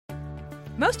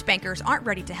Most bankers aren't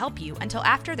ready to help you until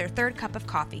after their third cup of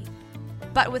coffee.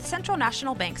 But with Central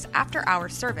National Bank's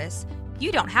after-hours service,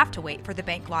 you don't have to wait for the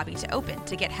bank lobby to open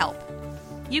to get help.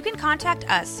 You can contact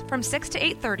us from 6 to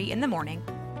 8:30 in the morning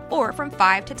or from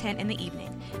 5 to 10 in the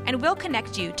evening, and we'll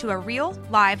connect you to a real,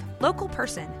 live, local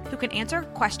person who can answer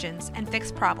questions and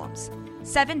fix problems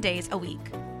 7 days a week.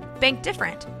 Bank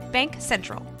different. Bank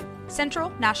Central. Central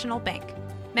National Bank.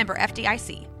 Member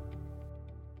FDIC.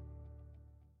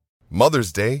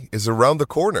 Mother's Day is around the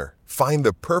corner. Find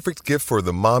the perfect gift for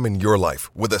the mom in your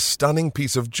life with a stunning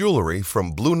piece of jewelry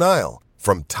from Blue Nile.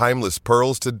 From timeless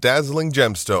pearls to dazzling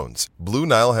gemstones, Blue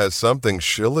Nile has something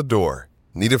she'll adore.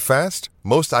 Need it fast?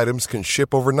 Most items can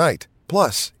ship overnight.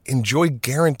 Plus, enjoy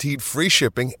guaranteed free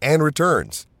shipping and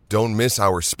returns. Don't miss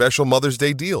our special Mother's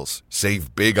Day deals.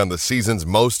 Save big on the season's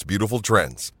most beautiful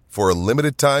trends. For a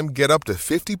limited time, get up to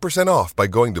 50% off by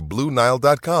going to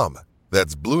BlueNile.com.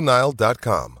 That's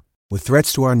BlueNile.com. With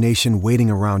threats to our nation waiting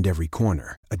around every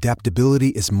corner, adaptability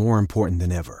is more important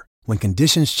than ever. When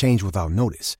conditions change without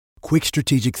notice, quick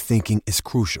strategic thinking is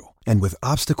crucial. And with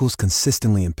obstacles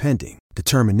consistently impending,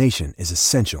 determination is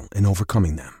essential in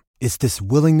overcoming them. It's this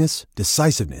willingness,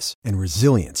 decisiveness, and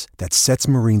resilience that sets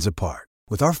Marines apart.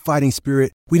 With our fighting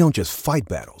spirit, we don't just fight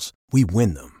battles, we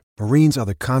win them. Marines are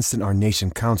the constant our nation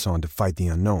counts on to fight the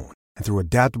unknown. And through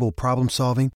adaptable problem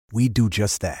solving, we do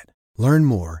just that. Learn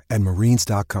more at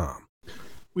marines.com.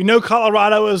 We know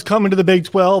Colorado is coming to the Big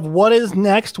 12. What is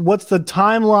next? What's the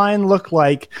timeline look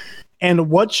like? And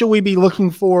what should we be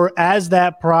looking for as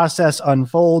that process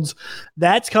unfolds?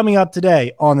 That's coming up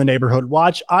today on the Neighborhood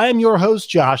Watch. I am your host,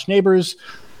 Josh Neighbors,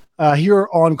 here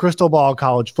on Crystal Ball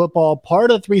College Football, part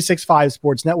of 365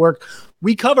 Sports Network.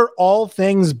 We cover all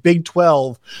things Big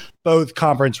 12, both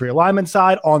conference realignment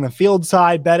side, on the field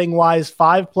side, betting-wise,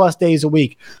 5+ days a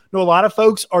week. I know a lot of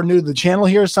folks are new to the channel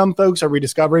here. Some folks are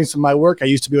rediscovering some of my work. I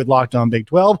used to be with Locked On Big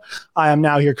 12. I am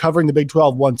now here covering the Big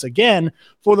 12 once again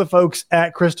for the folks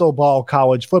at Crystal Ball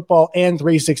College Football and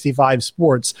 365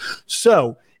 Sports.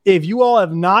 So if you all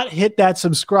have not hit that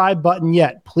subscribe button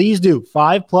yet, please do.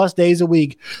 5+ days a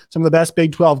week. Some of the best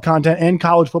Big 12 content and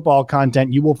college football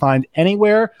content you will find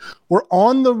anywhere. We're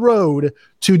on the road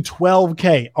to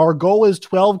 12K. Our goal is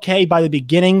 12K by the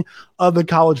beginning of the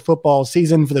college football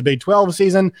season for the Big 12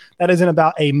 season. That is in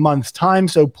about a month's time.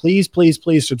 So please, please,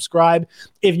 please subscribe.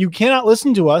 If you cannot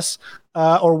listen to us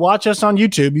or watch us on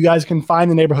YouTube, you guys can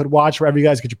find the Neighborhood Watch wherever you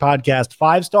guys get your podcast.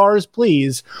 5 stars,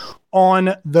 please,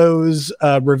 on those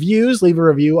reviews. Leave a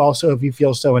review also if you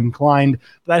feel so inclined.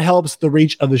 That helps the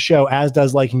reach of the show, as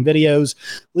does liking videos.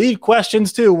 Leave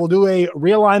questions too. We'll do a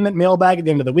realignment mailbag at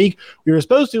the end of the week. We were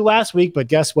supposed to last week, but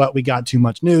guess what? We got too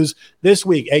much news. This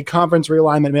week, a conference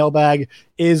realignment mailbag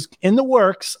is in the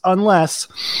works unless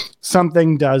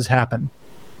something does happen,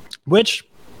 which,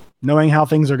 knowing how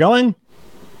things are going,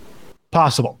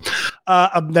 possible.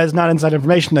 That's not inside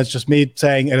information. That's just me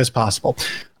saying it is possible.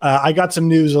 I got some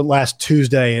news last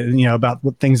Tuesday, about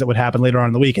what things that would happen later on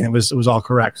in the week, and it was all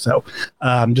correct. So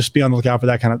just be on the lookout for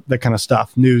that kind of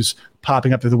stuff. News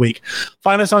popping up through the week.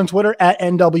 Find us on Twitter at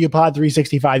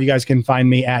NWPod365. You guys can find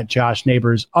me at Josh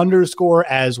Neighbors _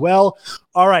 as well.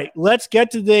 All right, let's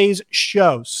get to today's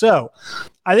show. So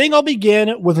I think I'll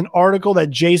begin with an article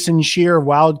that Jason Scheer,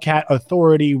 Wildcat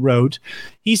Authority, wrote.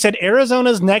 He said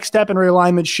Arizona's next step in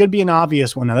realignment should be an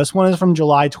obvious one. Now, this one is from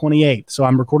July 28th, so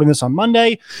I'm recording this on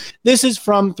Monday. This is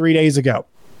from 3 days ago.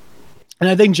 And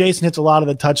I think Jason hits a lot of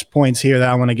the touch points here that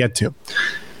I want to get to.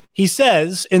 He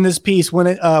says in this piece,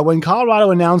 when Colorado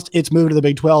announced its move to the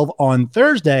Big 12 on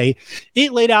Thursday,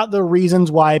 it laid out the reasons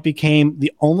why it became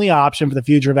the only option for the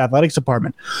future of athletics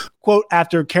department. Quote,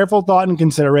 after careful thought and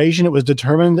consideration, it was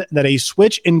determined that a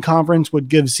switch in conference would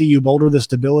give CU Boulder the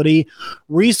stability,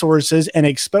 resources, and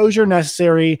exposure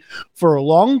necessary for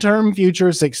long-term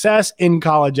future success in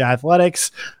college athletics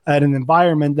at an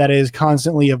environment that is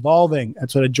constantly evolving.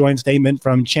 That's what a joint statement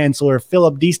from Chancellor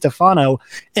Philip DiStefano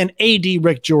and AD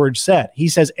Rick George said. He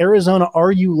says, Arizona,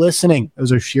 are you listening?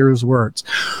 Those are Scheer's words.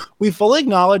 We fully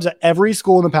acknowledge that every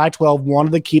school in the Pac-12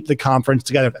 wanted to keep the conference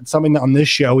together. That's something that on this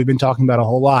show we've been talking about a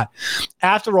whole lot.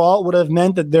 After all, it would have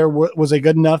meant that there was a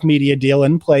good enough media deal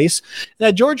in place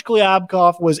that George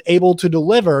Kliavkoff was able to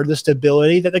deliver the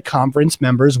stability that the conference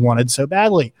members wanted so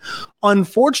badly.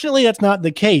 Unfortunately, that's not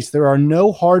the case. There are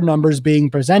no hard numbers being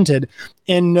presented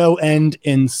and no end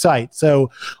in sight. So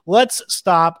let's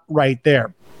stop right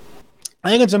there. I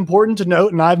think it's important to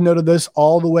note, and I've noted this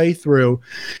all the way through,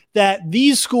 that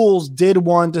these schools did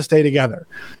want to stay together.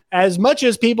 As much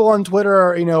as people on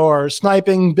Twitter are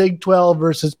sniping Big 12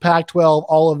 versus Pac-12,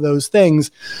 all of those things,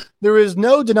 there is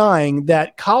no denying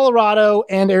that Colorado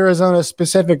and Arizona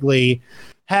specifically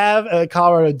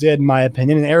Colorado did, in my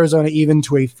opinion, and Arizona even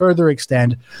to a further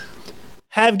extent,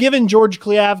 have given George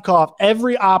Kliavkoff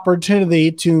every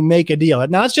opportunity to make a deal.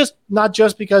 And it's just not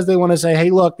just because they want to say, hey,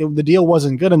 look, the deal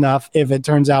wasn't good enough if it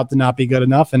turns out to not be good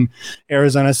enough. And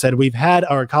Arizona said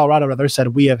Colorado rather said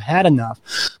we have had enough.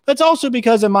 But it's also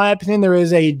because, in my opinion, there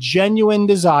is a genuine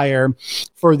desire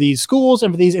for these schools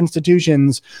and for these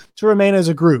institutions to remain as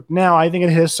a group. Now, I think it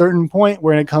hit a certain point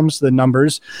when it comes to the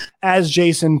numbers, as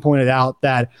Jason pointed out,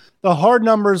 that the hard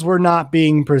numbers were not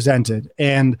being presented.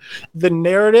 And the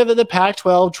narrative that the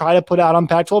Pac-12 tried to put out on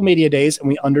Pac-12 Media Days, and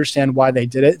we understand why they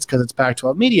did it, it's because it's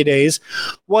Pac-12 Media Days,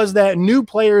 was that new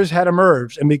players had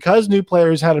emerged. And because new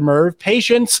players had emerged,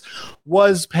 patience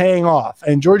was paying off.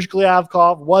 And George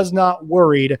Kliavkoff was not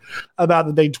worried about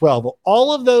the Big 12.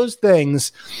 All of those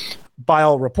things, by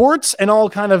all reports and all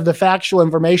kind of the factual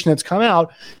information that's come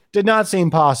out, did not seem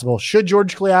possible. Should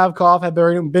George Kliavkoff have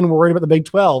been worried about the Big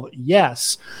 12?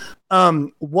 Yes.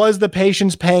 Was the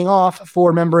patience paying off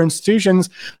for member institutions?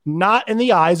 Not in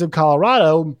the eyes of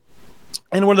Colorado.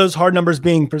 And one of those hard numbers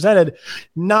being presented,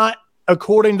 not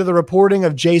according to the reporting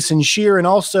of Jason Scheer and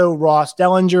also Ross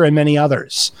Dellinger and many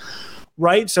others.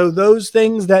 Right? So those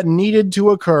things that needed to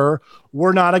occur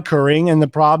were not occurring, and the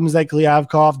problems that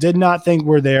Kliavkoff did not think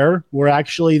were there were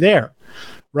actually there.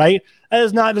 Right? That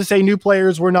is not to say new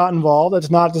players were not involved. That's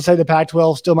not to say the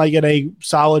Pac-12 still might get a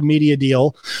solid media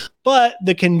deal. But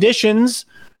the conditions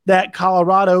that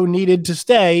Colorado needed to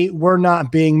stay were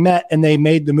not being met, and they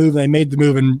made the move. They made the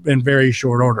move in very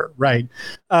short order, right?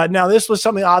 Now, this was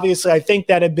something, obviously, I think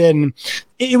that had been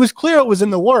 – it was clear it was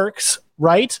in the works,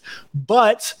 right?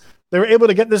 But – they were able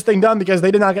to get this thing done because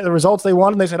they did not get the results they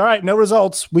wanted. They said, all right, no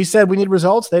results. We said we need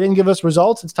results. They didn't give us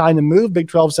results. It's time to move. Big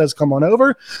 12 says, come on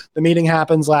over. The meeting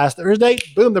happens last Thursday.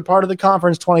 Boom, they're part of the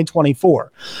conference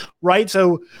 2024, right?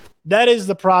 So that is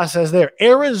the process there.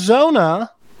 Arizona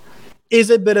is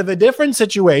a bit of a different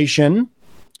situation,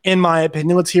 in my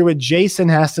opinion. Let's hear what Jason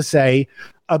has to say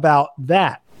about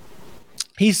that.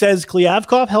 He says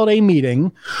Kliavkoff held a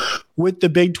meeting with the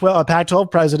Big 12,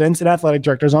 Pac-12 presidents and athletic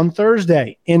directors on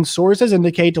Thursday, and sources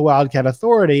indicate to Wildcat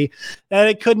Authority that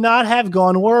it could not have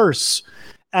gone worse.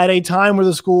 At a time where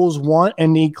the schools want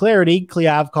and need clarity,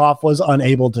 Kliavkoff was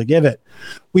unable to give it.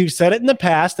 We've said it in the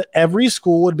past that every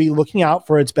school would be looking out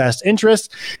for its best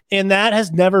interests, and that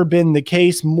has never been the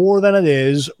case more than it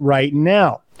is right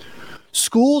now.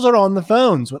 Schools are on the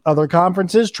phones with other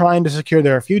conferences trying to secure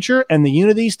their future, and the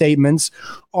unity statements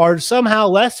are somehow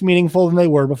less meaningful than they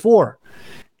were before.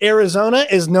 Arizona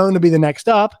is known to be the next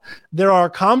up. There are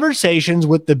conversations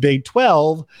with the Big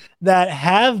 12 that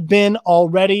have been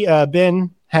already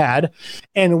been had,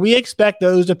 and we expect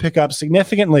those to pick up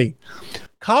significantly.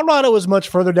 Colorado is much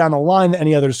further down the line than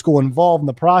any other school involved in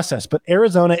the process, but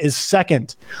Arizona is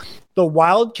second. The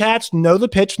Wildcats know the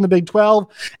pitch from the Big 12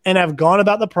 and have gone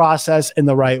about the process in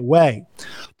the right way.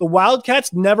 The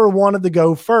Wildcats never wanted to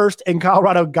go first, and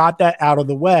Colorado got that out of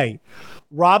the way.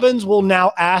 Robbins will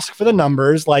now ask for the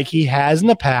numbers like he has in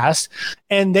the past,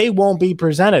 and they won't be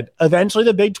presented. Eventually,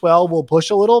 the Big 12 will push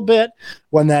a little bit.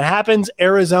 When that happens,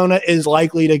 Arizona is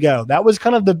likely to go. That's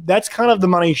kind of the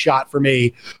money shot for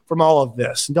me from all of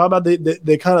this. And talk about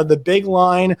the kind of the big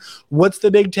line. What's the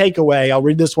big takeaway? I'll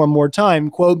read this one more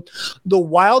time. Quote, the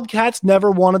Wildcats never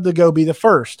wanted to go be the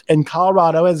first, and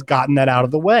Colorado has gotten that out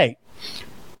of the way.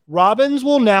 Robbins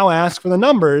will now ask for the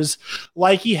numbers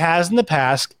like he has in the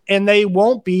past, and they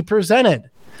won't be presented.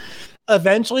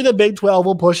 Eventually, the Big 12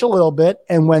 will push a little bit,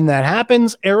 and when that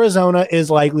happens, Arizona is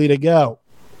likely to go.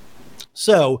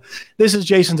 So this is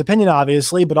Jason's opinion,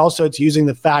 obviously, but also it's using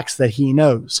the facts that he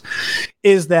knows,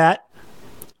 is that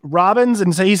Robbins,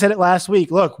 and so he said it last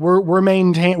week, look,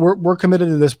 we're committed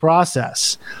to this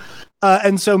process.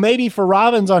 And so maybe for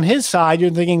Robbins on his side,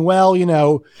 you're thinking, well,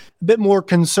 a bit more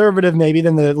conservative maybe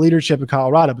than the leadership of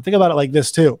Colorado. But think about it like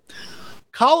this too.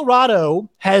 Colorado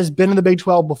has been in the Big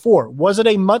 12 before. Was it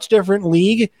a much different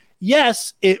league?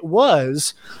 Yes, it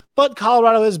was. But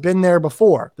Colorado has been there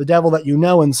before. The devil that you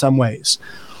know in some ways.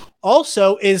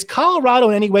 Also, is Colorado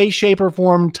in any way, shape, or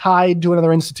form tied to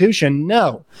another institution?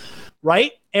 No.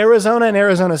 Right? Arizona and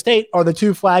Arizona State are the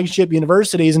two flagship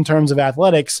universities in terms of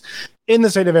athletics in the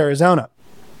state of Arizona.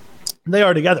 They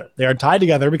are together. They are tied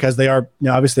together because they are,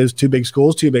 obviously there's two big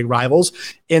schools, two big rivals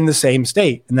in the same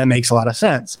state. And that makes a lot of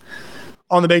sense.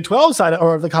 On the Big 12 side,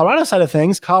 or the Colorado side of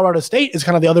things, Colorado State is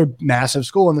kind of the other massive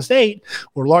school in the state,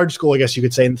 or large school, I guess you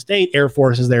could say, in the state. Air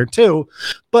Force is there too.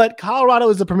 But Colorado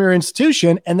is the premier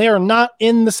institution, and they are not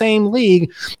in the same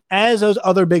league as those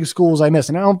other big schools I missed.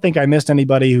 And I don't think I missed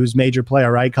anybody who's major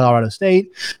player, right? Colorado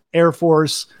State, Air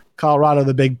Force, Colorado,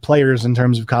 the big players in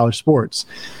terms of college sports.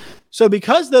 So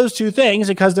because those two things,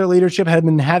 because their leadership had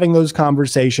been having those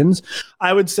conversations,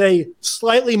 I would say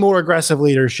slightly more aggressive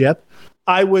leadership.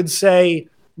 I would say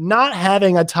not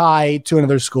having a tie to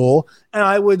another school. And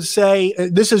I would say,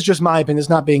 this is just my opinion, it's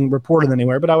not being reported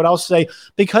anywhere, but I would also say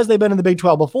because they've been in the Big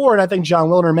 12 before, and I think John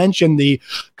Wilner mentioned the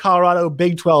Colorado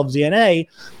Big 12 DNA,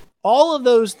 all of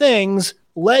those things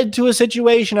led to a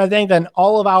situation, I think, that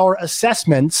all of our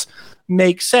assessments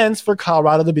make sense for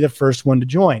Colorado to be the first one to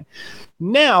join.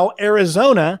 Now,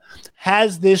 Arizona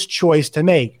has this choice to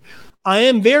make. I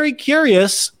am very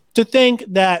curious to think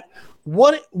that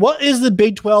what is the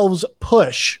Big 12's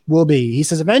push will be. He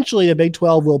says eventually the Big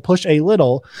 12 will push a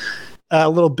little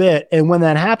bit, and when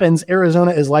that happens,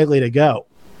 Arizona is likely to go.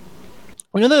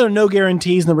 We know there are no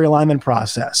guarantees in the realignment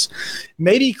process.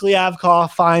 Maybe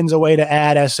Kliavkoff finds a way to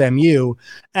add SMU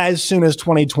as soon as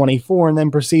 2024 and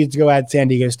then proceeds to go add San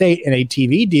Diego State in a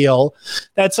TV deal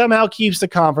that somehow keeps the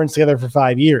conference together for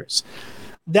 5 years.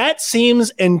 That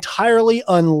seems entirely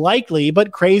unlikely,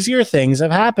 but crazier things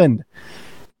have happened.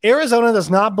 Arizona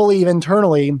does not believe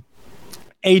internally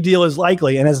a deal is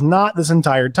likely and has not this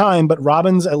entire time, but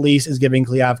Robbins at least is giving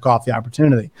Kliavkoff the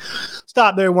opportunity.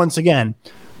 Stop there once again.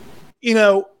 You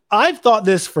know, I've thought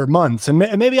this for months, and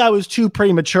maybe I was too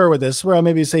premature with this, where I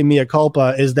maybe say mea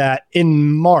culpa, is that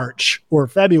in March or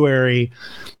February,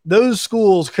 those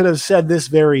schools could have said this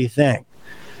very thing.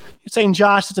 You're saying,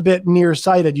 Josh, it's a bit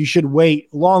nearsighted. You should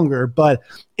wait longer. But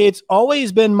it's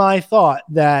always been my thought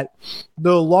that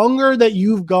the longer that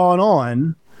you've gone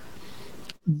on,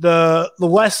 the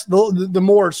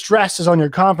more stress is on your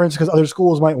conference because other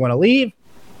schools might want to leave.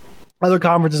 Other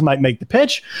conferences might make the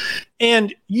pitch.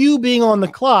 And you being on the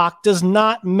clock does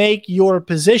not make your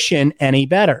position any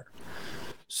better.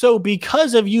 So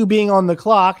because of you being on the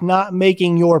clock, not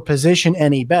making your position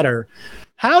any better,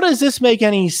 how does this make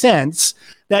any sense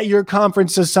that your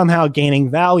conference is somehow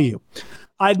gaining value?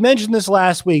 I'd mentioned this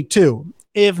last week too.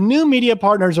 If new media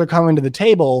partners are coming to the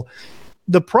table,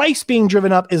 the price being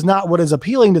driven up is not what is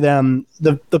appealing to them.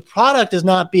 The product is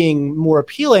not being more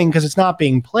appealing because it's not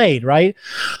being played, right?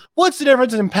 What's the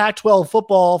difference in Pac-12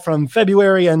 football from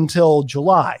February until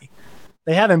July?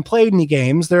 They haven't played any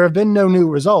games. There have been no new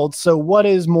results. So what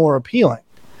is more appealing?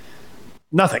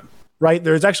 Nothing, right?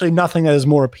 There's actually nothing that is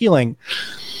more appealing.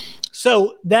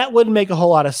 So that wouldn't make a whole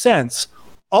lot of sense.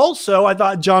 Also, I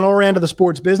thought John Ourand of the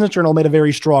Sports Business Journal made a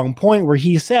very strong point where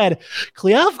he said,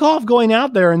 Kliavkoff going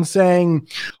out there and saying,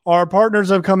 our partners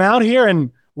have come out here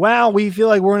and, wow, we feel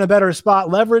like we're in a better spot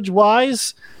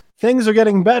leverage-wise. Things are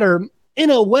getting better, in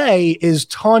a way, is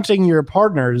taunting your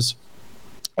partners.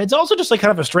 It's also just like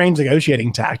kind of a strange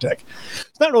negotiating tactic.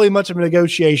 It's not really much of a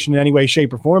negotiation in any way,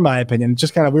 shape, or form, in my opinion. It's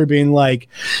just kind of weird being like,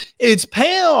 it's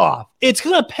payoff. It's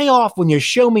going to pay off when you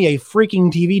show me a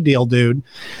freaking TV deal, dude.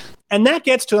 And that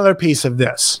gets to another piece of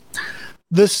this.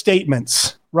 The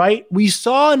statements, right? We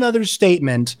saw another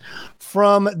statement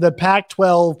from the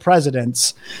Pac-12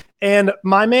 presidents. And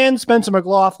my man Spencer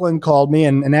McLaughlin called me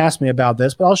and asked me about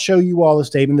this, but I'll show you all the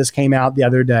statement. This came out the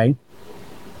other day.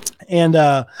 And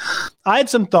I had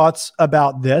some thoughts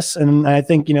about this, and I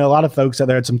think, a lot of folks out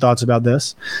there had some thoughts about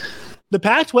this. The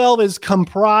Pac-12 is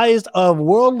comprised of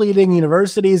world-leading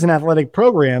universities and athletic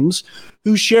programs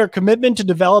who share commitment to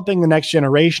developing the next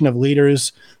generation of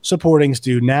leaders, supporting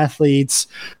student athletes,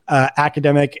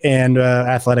 academic and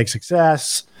athletic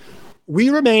success. We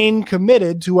remain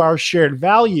committed to our shared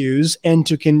values and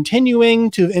to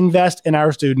continuing to invest in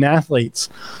our student athletes.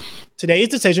 Today's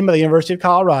decision by the University of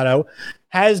Colorado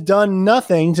has done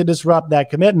nothing to disrupt that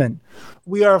commitment.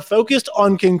 We are focused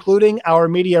on concluding our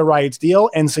media rights deal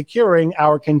and securing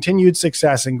our continued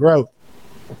success and growth.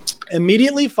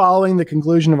 Immediately following the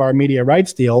conclusion of our media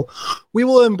rights deal, we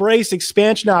will embrace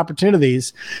expansion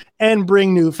opportunities and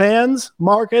bring new fans,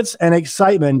 markets, and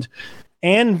excitement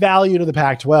and value to the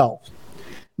Pac-12.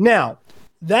 Now,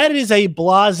 that is a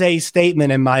blasé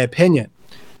statement, in my opinion.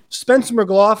 Spencer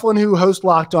McLaughlin, who hosts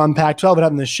Locked On Pac-12 and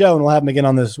having the show, and we'll have him again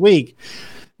on this week,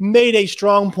 made a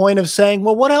strong point of saying,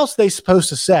 well, what else are they supposed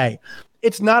to say?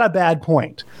 It's not a bad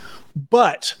point.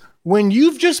 But when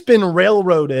you've just been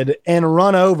railroaded and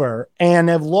run over and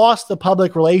have lost the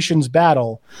public relations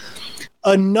battle,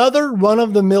 another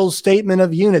run-of-the-mill statement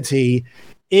of unity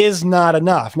is not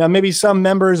enough. Now, maybe some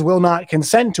members will not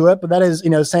consent to it, but that is,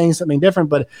 saying something different.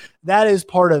 But that is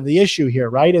part of the issue here,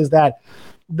 right? Is that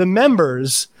the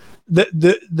members,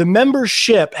 the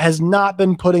membership has not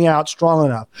been putting out strong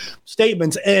enough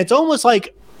statements. And it's almost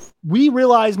like we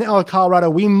realize now in Colorado,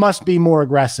 we must be more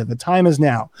aggressive. The time is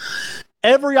now.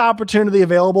 Every opportunity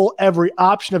available, every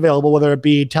option available, whether it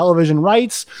be television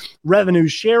rights, revenue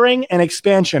sharing, and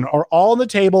expansion are all on the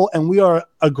table, and we are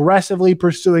aggressively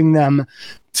pursuing them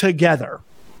together,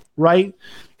 right?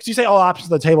 Because you say all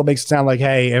options on the table makes it sound like,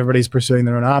 hey, everybody's pursuing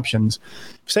their own options.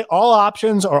 Say all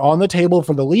options are on the table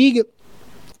for the league,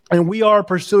 and we are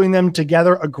pursuing them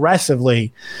together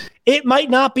aggressively. It might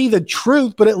not be the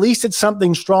truth, but at least it's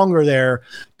something stronger there,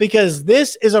 because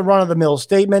this is a run-of-the-mill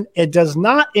statement. It does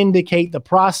not indicate the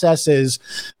processes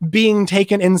being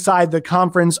taken inside the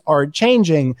conference are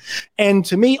changing. And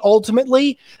to me,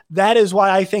 ultimately, that is why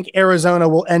I think Arizona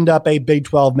will end up a Big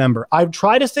 12 member. I've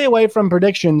tried to stay away from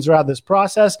predictions throughout this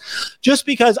process just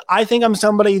because I think I'm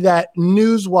somebody that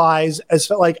news-wise,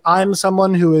 as like I'm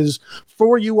someone who is,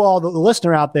 for you all, the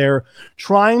listener out there,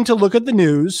 trying to look at the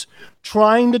news,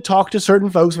 trying to talk to certain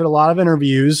folks with a lot of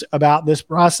interviews about this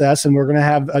process. And we're going to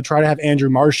have try to have Andrew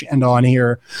Marchand on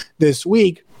here this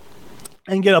week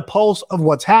and get a pulse of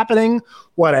what's happening,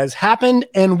 what has happened,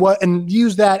 and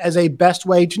use that as a best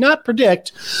way to not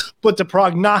predict, but to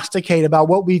prognosticate about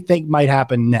what we think might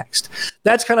happen next.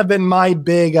 That's kind of been my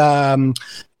big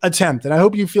attempt. And I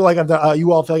hope you feel like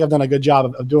you all feel like I've done a good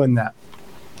job of doing that.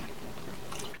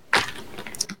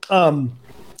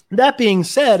 That being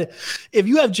said, if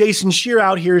you have Jason Scheer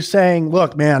out here saying,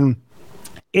 look, man,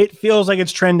 it feels like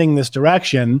it's trending this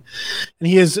direction, and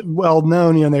he is well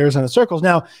known in the Arizona circles.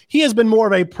 Now, he has been more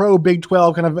of a pro Big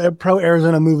 12, kind of a pro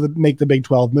Arizona move, make the Big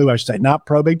 12 move, I should say. Not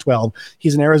pro Big 12.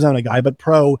 He's an Arizona guy, but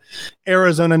pro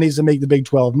Arizona needs to make the Big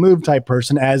 12 move type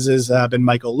person, as has been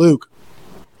Michael Luke.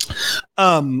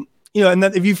 And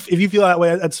that if you feel that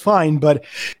way, that's fine. But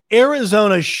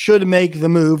Arizona should make the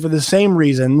move for the same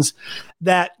reasons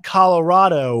that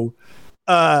Colorado,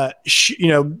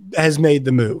 has made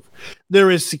the move.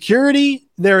 There is security.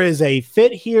 There is a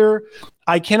fit here.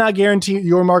 I cannot guarantee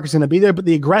Yormark is going to be there, but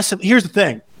here's the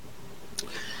thing.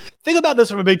 Think about this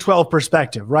from a Big 12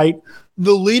 perspective, right?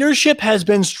 The leadership has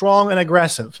been strong and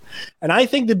aggressive. And I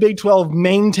think the Big 12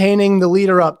 maintaining the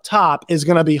leader up top is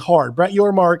going to be hard. Brett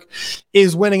Yormark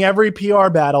is winning every PR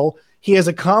battle. He has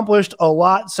accomplished a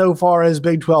lot so far as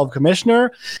Big 12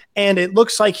 commissioner, and it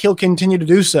looks like he'll continue to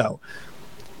do so.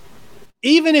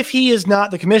 Even if he is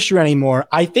not the commissioner anymore,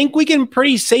 I think we can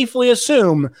pretty safely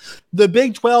assume the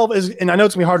Big 12 is, and I know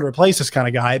it's going to be hard to replace this kind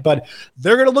of guy, but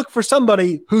they're going to look for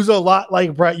somebody who's a lot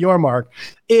like Brett Yormark.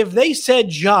 If they said,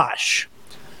 Josh,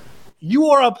 you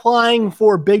are applying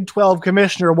for Big 12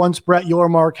 commissioner once Brett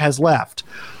Yormark has left,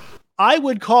 I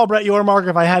would call Brett Yormark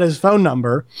if I had his phone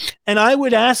number, and I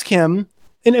would ask him,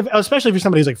 and especially if you're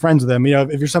somebody who's like friends with him,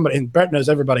 if you're somebody, and Brett knows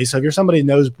everybody, so if you're somebody who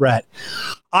knows Brett,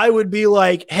 I would be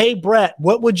like, hey, Brett,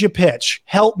 what would you pitch?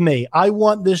 Help me. I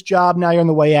want this job. Now you're on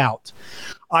the way out.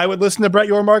 I would listen to Brett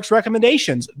Yormark's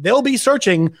recommendations. They'll be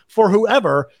searching for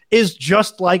whoever is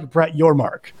just like Brett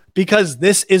Yormark, because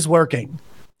this is working.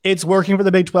 It's working for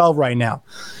the Big 12 right now.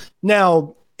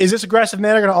 Now, is this aggressive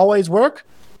manner going to always work?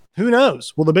 Who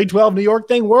knows? Will the Big 12 New York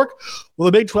thing work? Will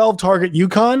the Big 12 target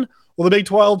UConn? Will the Big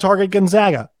 12 target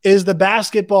Gonzaga? Is the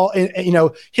basketball,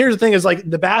 here's the thing, is like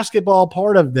the basketball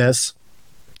part of this,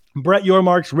 Brett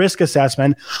Yormark's risk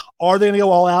assessment, are they going to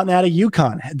go all out and out of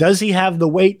UConn? Does he have the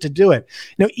weight to do it?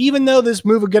 Even though this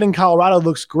move of getting Colorado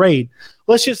looks great,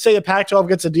 let's just say the Pac-12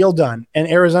 gets a deal done and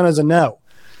Arizona's a no.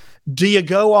 Do you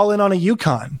go all in on a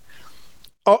UConn?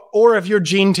 Or if you're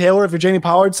Gene Taylor, if you're Jamie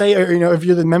Pollard, say, or if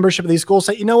you're the membership of these schools,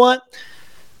 say, you know what?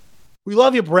 We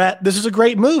love you, Brett. This is a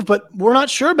great move, but we're not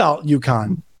sure about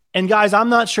UConn. And guys, I'm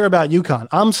not sure about UConn.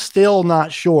 I'm still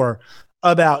not sure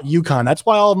about UConn. That's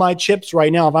why all of my chips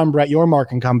right now, if I'm Brett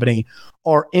Yormark and company,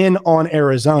 are in on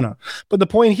Arizona. But the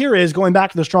point here is, going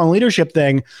back to the strong leadership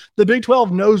thing, the Big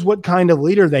 12 knows what kind of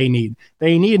leader they need.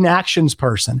 They need an actions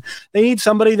person. They need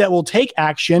somebody that will take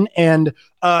action, and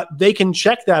they can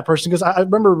check that person. Because I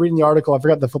remember reading the article, I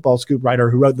forgot the Football Scoop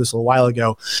writer who wrote this a little while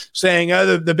ago, saying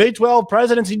the Big 12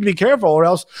 presidents need to be careful, or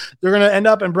else they're going to end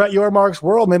up in Brett Yormark's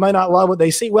world, and they might not love what they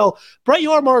see. Well, Brett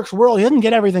Yormark's world, he doesn't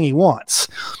get everything he wants.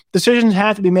 Decisions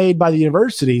have to be made by the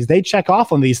universities. They check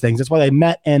off on these things. That's why they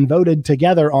met and voted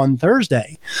together on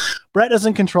Thursday. Brett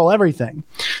doesn't control everything.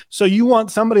 So you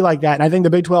want somebody like that. And I think the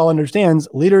Big 12 understands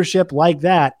leadership like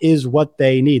that is what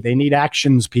they need. They need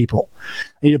actions people.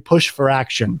 They need to push for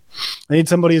action. They need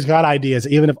somebody who's got ideas,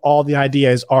 even if all the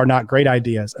ideas are not great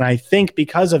ideas. And I think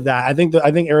because of that, I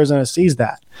think Arizona sees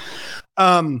that.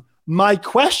 My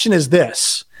question is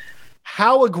this: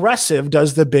 how aggressive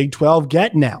does the Big 12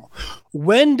 get now?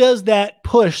 When does that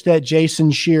push that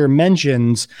Jason Scheer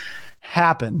mentions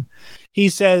happen? He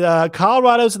said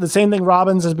Colorado said the same thing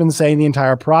Robbins has been saying the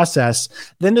entire process,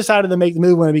 then decided to make the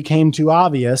move when it becomes too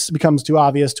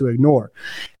obvious to ignore.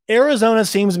 Arizona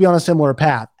seems to be on a similar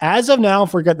path. As of now,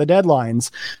 forget the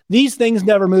deadlines. These things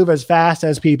never move as fast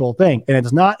as people think, and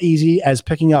it's not easy as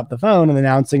picking up the phone and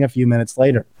announcing a few minutes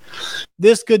later.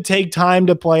 This could take time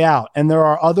to play out, and there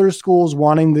are other schools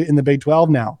wanting in the Big 12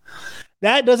 now.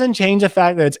 That doesn't change the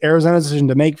fact that it's Arizona's decision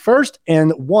to make first,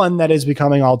 and one that is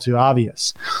becoming all too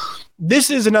obvious. This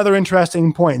is another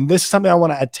interesting point, and this is something I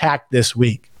want to attack this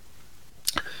week.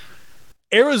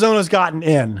 Arizona's gotten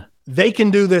in. They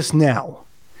can do this now.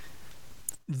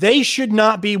 They should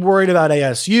not be worried about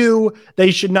ASU.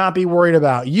 They should not be worried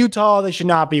about Utah. They should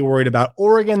not be worried about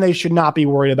Oregon. They should not be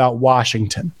worried about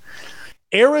Washington.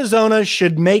 Arizona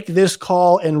should make this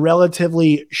call in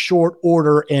relatively short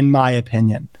order, in my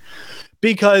opinion,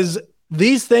 because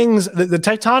these things, the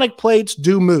tectonic plates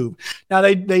do move. Now,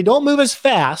 they don't move as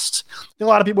fast. A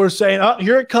lot of people are saying, oh,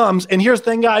 here it comes. And here's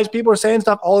the thing, guys. People are saying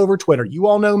stuff all over Twitter. You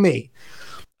all know me.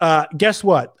 Guess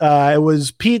what? It was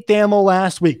Pete Thamel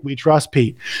last week. We trust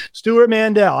Pete. Stuart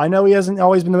Mandel. I know he hasn't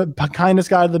always been the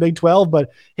kindest guy to the Big 12, but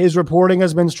his reporting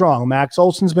has been strong. Max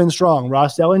Olson's been strong.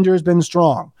 Ross Dellinger has been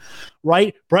strong,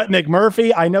 right? Brett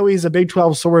McMurphy. I know he's a Big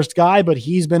 12 sourced guy, but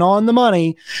he's been on the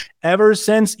money ever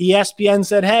since ESPN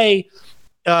said, hey,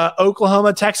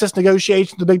 Oklahoma, Texas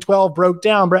negotiations, the Big 12 broke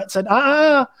down. Brett said,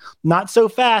 not so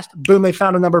fast. Boom, they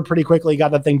found a number pretty quickly,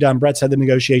 got that thing done. Brett said the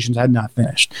negotiations had not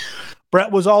finished.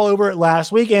 Brett was all over it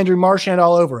last week. Andrew Marchand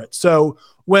all over it. So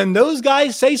when those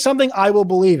guys say something, I will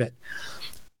believe it.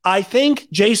 I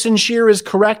think Jason Scheer is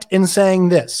correct in saying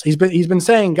this. He's been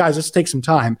saying, guys, this takes some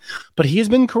time, but he's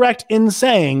been correct in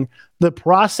saying the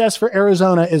process for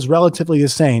Arizona is relatively the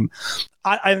same.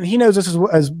 He knows this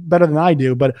is better than I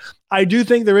do, but I do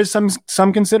think there is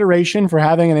some consideration for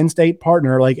having an in-state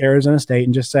partner like Arizona State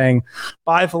and just saying,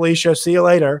 bye, Felicia, see you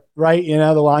later, right? You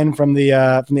know, the line from the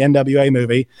NWA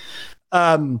movie.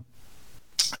 But,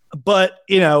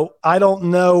 you know, I don't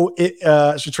know.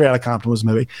 It's straight out of Compton was a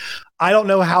movie. I don't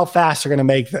know how fast they're going to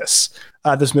make this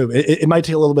move. It might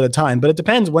take a little bit of time, but it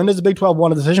depends. When does the Big 12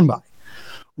 want a decision by?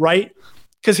 Right?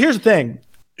 Because here's the thing.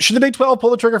 Should the Big 12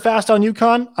 pull the trigger fast on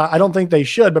UConn? I don't think they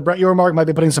should, but Brett Yormark might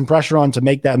be putting some pressure on to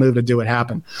make that move to do it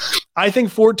happen. I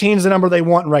think 14 is the number they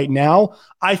want right now.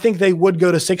 I think they would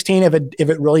go to 16 if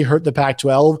it really hurt the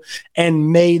Pac-12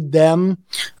 and made them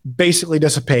basically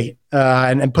dissipate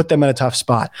and put them in a tough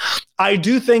spot. I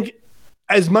do think,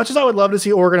 as much as I would love to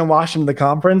see Oregon and Washington in the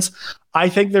conference, I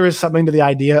think there is something to the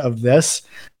idea of this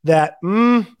that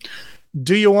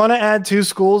do you want to add two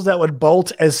schools that would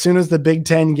bolt as soon as the Big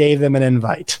Ten gave them an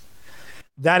invite?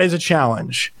 That is a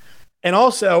challenge. And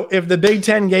also, if the Big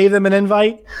Ten gave them an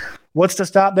invite, what's to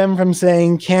stop them from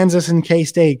saying Kansas and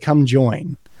K-State come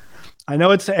join? I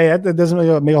know that doesn't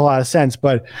really make a lot of sense,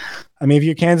 but I mean, if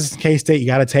you're Kansas and K-State, you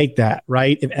got to take that,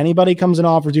 right? If anybody comes and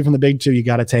offers you from the Big Two, you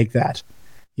got to take that.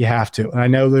 You have to. And I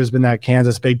know there's been that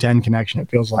Kansas Big Ten connection, it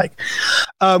feels like.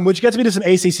 Which gets me to some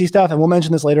ACC stuff, and we'll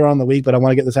mention this later on in the week, but I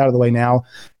want to get this out of the way now.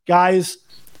 Guys,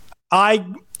 I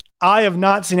have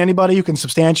not seen anybody who can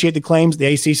substantiate the claims the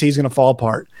ACC is going to fall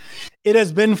apart. It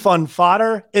has been fun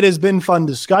fodder. It has been fun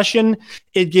discussion.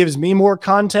 It gives me more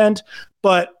content.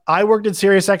 But I worked at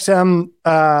SiriusXM,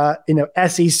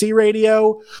 SEC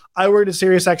radio. I worked at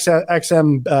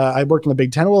SiriusXM. I worked in the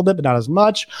Big Ten a little bit, but not as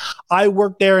much. I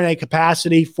worked there in a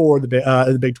capacity for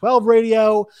the Big 12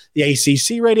 radio, the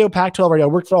ACC radio, Pac-12 radio. I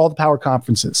worked for all the power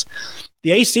conferences.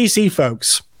 The ACC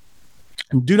folks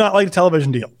do not like a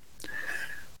television deal,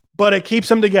 but it keeps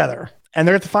them together. And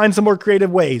they're going to find some more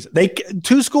creative ways.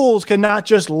 Two schools cannot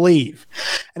just leave.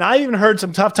 And I even heard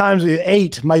some tough times with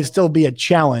 8 might still be a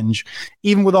challenge,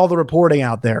 even with all the reporting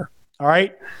out there. All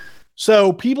right.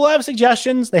 So people have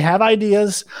suggestions. They have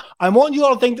ideas. I want you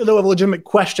all to think that they have legitimate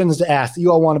questions to ask that you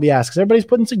all want to be asked. Because everybody's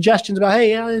putting suggestions about,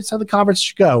 hey, yeah, that's how the conference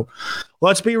should go.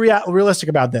 Let's be realistic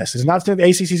about this. It's not something the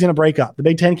ACC is going to break up. The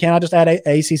Big Ten cannot just add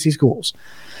ACC schools.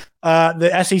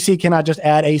 The SEC cannot just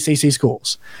add ACC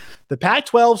schools. The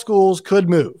Pac-12 schools could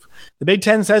move. The Big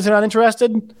Ten says they're not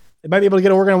interested. They might be able to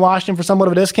get Oregon and Washington for somewhat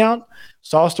of a discount.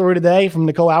 Saw a story today from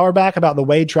Nicole Auerbach about the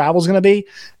way travel is going to be.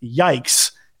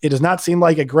 Yikes. It does not seem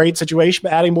like a great situation,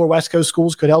 but adding more West Coast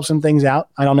schools could help some things out.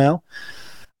 I don't know.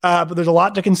 But there's a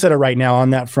lot to consider right now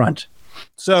on that front.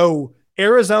 So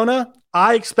Arizona,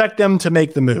 I expect them to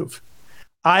make the move.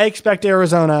 I expect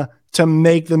Arizona to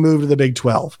make the move to the Big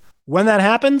 12. When that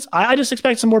happens, I just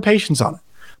expect some more patience on it.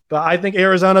 But I think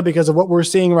Arizona, because of what we're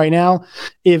seeing right now,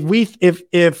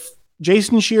 if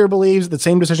Jason Scheer believes the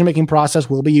same decision-making process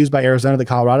will be used by Arizona that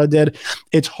Colorado did,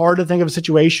 it's hard to think of a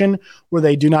situation where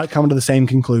they do not come to the same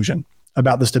conclusion.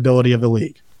 about the stability of the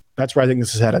league. That's where I think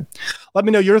this is headed. Let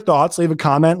me know your thoughts. Leave a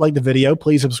comment, like the video.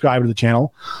 Please subscribe to the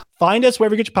channel. Find us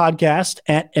wherever you get your podcast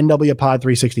at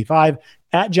NWPod365,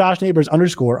 at Josh Neighbors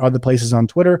 _ are the places on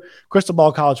Twitter. Crystal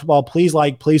Ball College Football. Please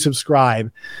like, please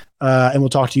subscribe. And we'll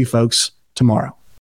talk to you folks tomorrow.